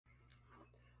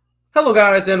Hello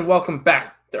guys and welcome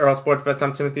back to Earle Sports Bets.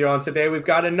 I'm Timothy Earle and today we've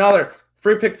got another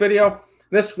free pick video.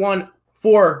 This one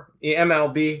for the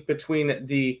MLB between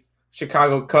the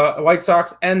Chicago White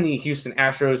Sox and the Houston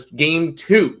Astros, Game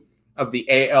 2 of the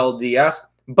ALDS.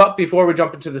 But before we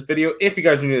jump into this video, if you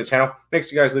guys are new to the channel, make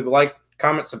sure you guys leave a like,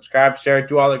 comment, subscribe, share,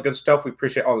 do all that good stuff. We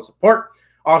appreciate all the support.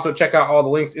 Also, check out all the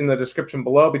links in the description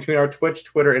below between our Twitch,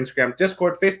 Twitter, Instagram,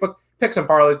 Discord, Facebook, picks and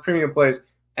parlays, premium plays,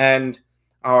 and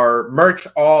our merch,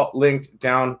 all linked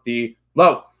down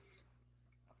below.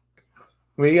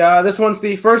 This one's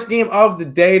the first game of the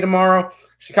day tomorrow.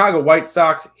 Chicago White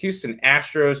Sox, Houston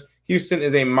Astros. Houston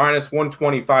is a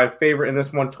 -125 favorite in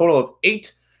this one, total of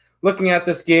 8. Looking at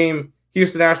this game,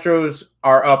 Houston Astros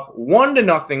are up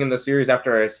 1-0 in the series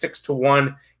after a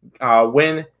 6-1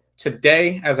 win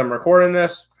today as I'm recording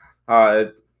this.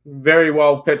 Very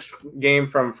well pitched game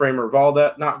from Lance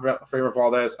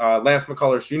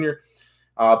McCullers Jr.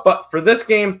 But for this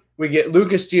game, we get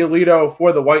Lucas Giolito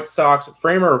for the White Sox,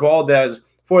 Framber Valdez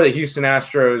for the Houston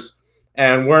Astros,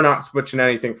 and we're not switching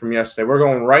anything from yesterday. We're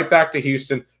going right back to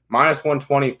Houston,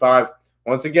 -125.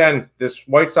 Once again, this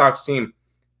White Sox team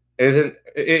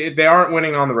they aren't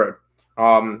winning on the road.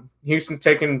 Houston's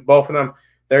taking both of them.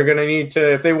 They're going to need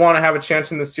to, if they want to have a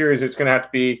chance in the series, it's going to have to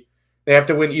be, they have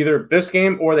to win either this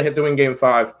game or they have to win Game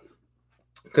 5.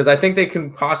 Because I think they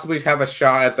can possibly have a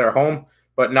shot at their home,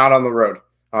 but not on the road.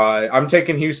 I'm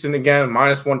taking Houston again,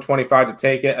 -125 to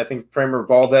take it. I think Framber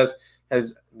Valdez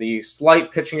has the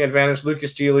slight pitching advantage.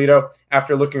 Lucas Giolito,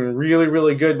 after looking really,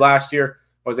 really good last year,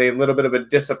 was a little bit of a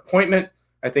disappointment.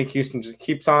 I think Houston just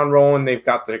keeps on rolling. They've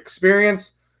got the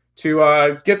experience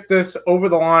to get this over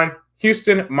the line.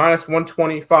 Houston,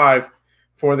 -125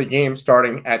 for the game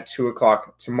starting at 2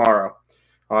 o'clock tomorrow.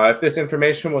 If this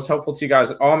information was helpful to you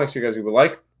guys at all, make sure you guys leave a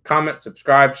like, comment,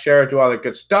 subscribe, share, do all that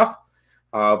good stuff.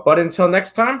 But until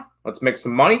next time, let's make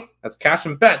some money. Let's cash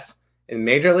some bets in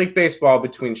Major League Baseball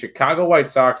between Chicago White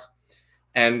Sox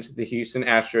and the Houston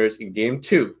Astros in Game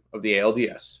 2 of the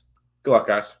ALDS. Good luck,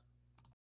 guys.